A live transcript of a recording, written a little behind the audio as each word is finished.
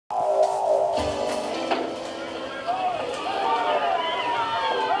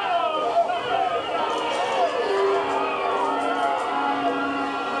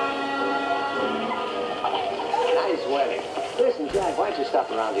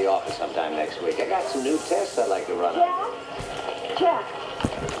down to the office sometime next week. I got some new tests I'd like to run on. Jack,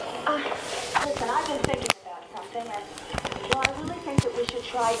 listen, I've been thinking about something, and, well, I really think that we should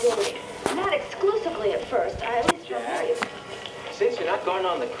try dating. Not exclusively at first. I at least want you. Since you're not going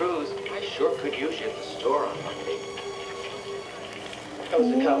on the cruise, I sure could use you at the store on Monday. How's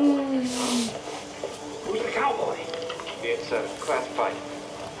the cowboy? Who's the cowboy? It's classified.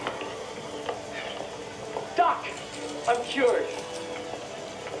 Doc, I'm cured.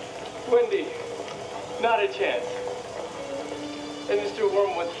 Wendy, not a chance. And Mr.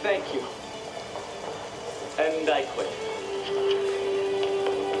 Wormwood, thank you. And I quit.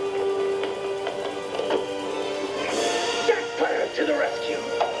 Jack Pirate to the rescue.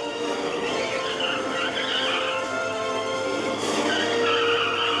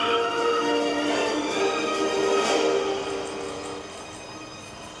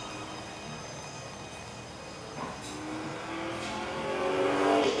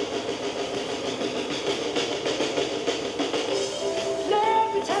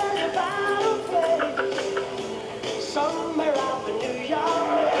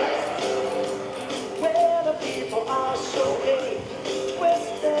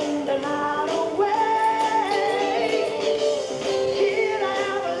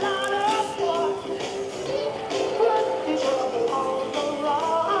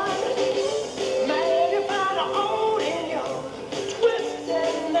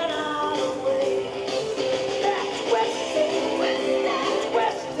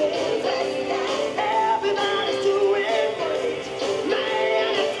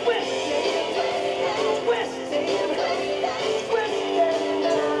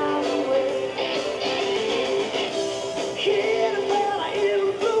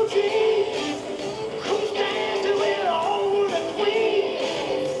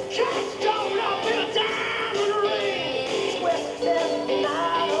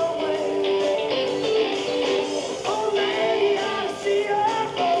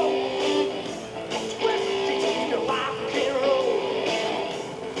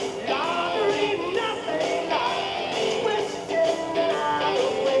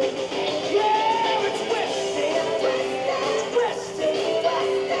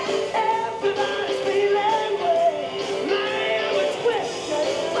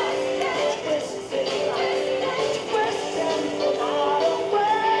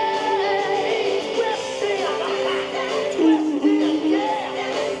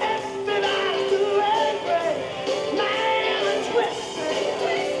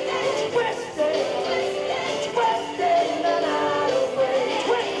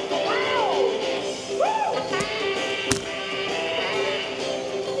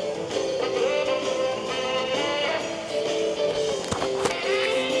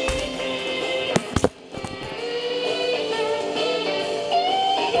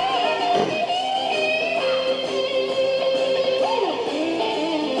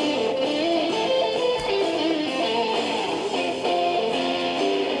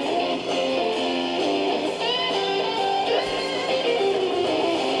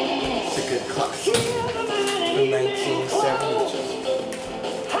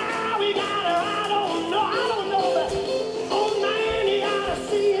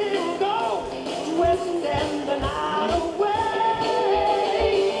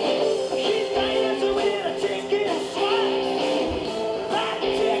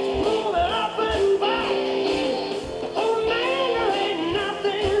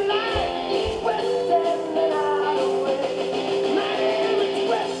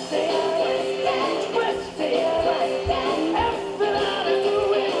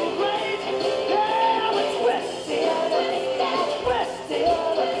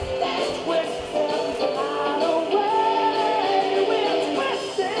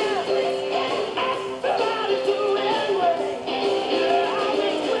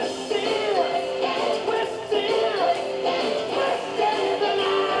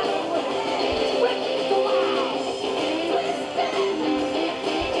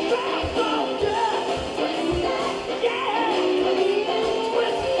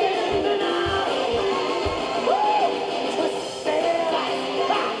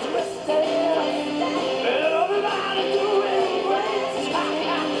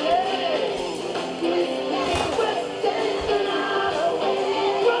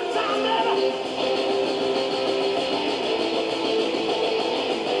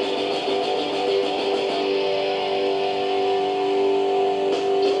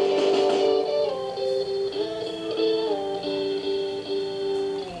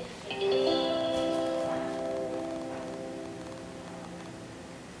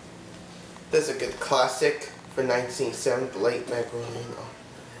 There's a good classic for 1970, late macaroni.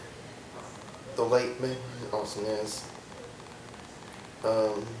 the late Awesomeness.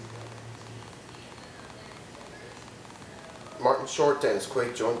 Martin Short, Dennis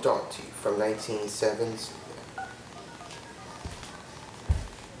Quaid, Joan Doughty from 1970s.